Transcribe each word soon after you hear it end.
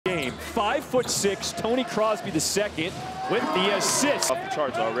5'6", Tony Crosby II with the assist. Off the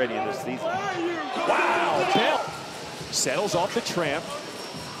charts already in this season. Wow, Bell settles off the tramp.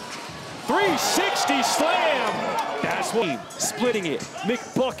 360 slam. That's what splitting it.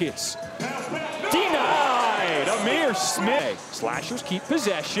 McBuckets. Denied. Amir Smith. Slashers keep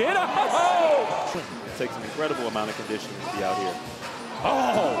possession. Oh! It takes an incredible amount of conditioning to be out here.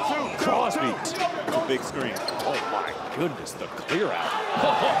 Oh, Crosby. It's a big screen. Oh my goodness, the clear out.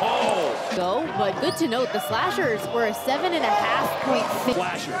 Oh. Go, but good to note, the Slashers were a 7.5-point fit.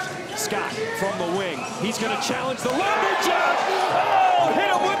 Slashers, Scott from the wing. He's gonna challenge the lumberjack. Oh, hit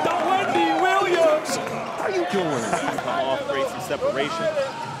him with the Wendy Williams. How you doing? Come off, create some separation.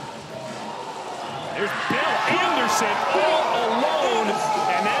 There's Bill Anderson all alone,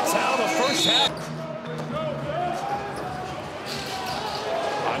 and that's how the first half.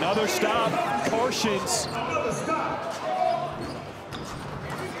 Another stop, Karshins.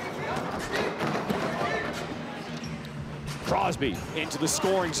 Crosby into the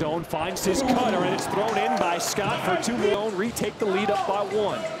scoring zone, finds his cutter, and it's thrown in by Scott for 2 more. Retake the lead up by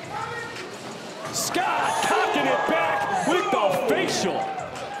 1. Scott cocking it back with the facial.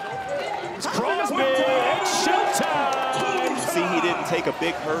 It's Crosby, it's showtime. See, he didn't take a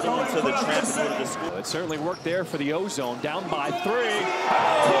big hurdle into the tramp in order to score. It certainly worked there for the Ozone, down by 3. Oh,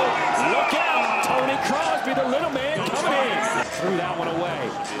 look out, Tony Crosby, the little man coming in. Threw that one away.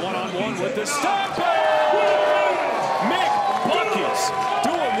 One-on-one with the stopper. Mick Buckets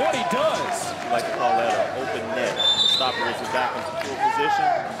doing what he does. I like to call that an open net. The stopper is back into full position.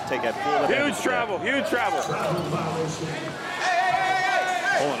 Take that full. Huge travel, huge travel.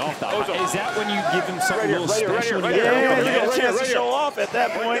 Pulling off the high. Is that when you give him something a little special? Yeah, you get a chance to show off at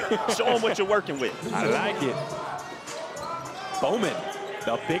that point. Show him what you're working with. I like it. Bowman,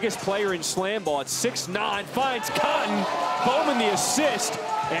 the biggest player in SlamBall at 6'9", finds Cotton. Bowman the assist,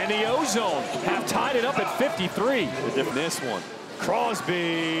 and the Ozone have tied it up at 53. This one,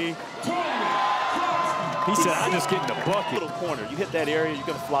 Crosby. He said, I'm just getting the bucket. Little corner. You hit that area, you're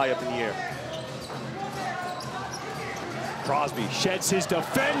going to fly up in the air. Crosby sheds his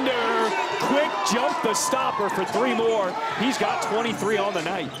defender. Quick jump the stopper for 3 more. He's got 23 on the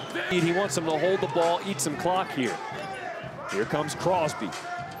night. He wants him to hold the ball, eat some clock here. Here comes Crosby.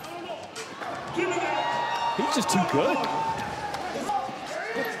 He's just too good.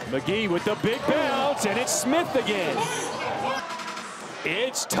 McGee with the big bounce, and it's Smith again.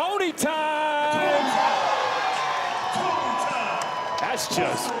 It's Tony time! That's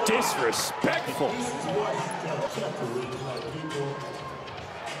just disrespectful.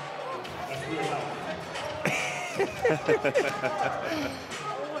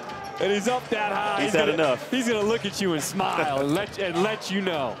 And he's up that high. He's had enough. He's gonna look at you and smile and let you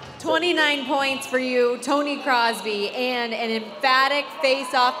know. 29 points for you, Tony Crosby, and an emphatic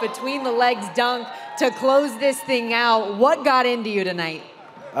face-off between the legs dunk to close this thing out. What got into you tonight?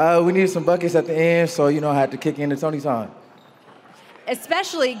 We needed some buckets at the end, so I had to kick in the Tony time.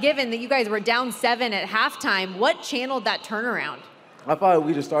 Especially given that you guys were down 7 at halftime. What channeled that turnaround? I thought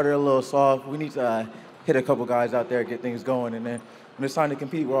we just started a little soft. We need to hit a couple guys out there, get things going, and then when it's time to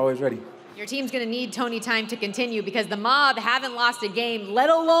compete, we're always ready. Your team's going to need Tony time to continue because the Mob haven't lost a game, let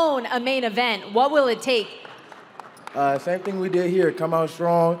alone a main event. What will it take? Same thing we did here. Come out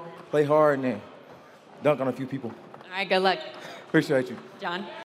strong, play hard, and then dunk on a few people. All right, good luck. Appreciate you. John?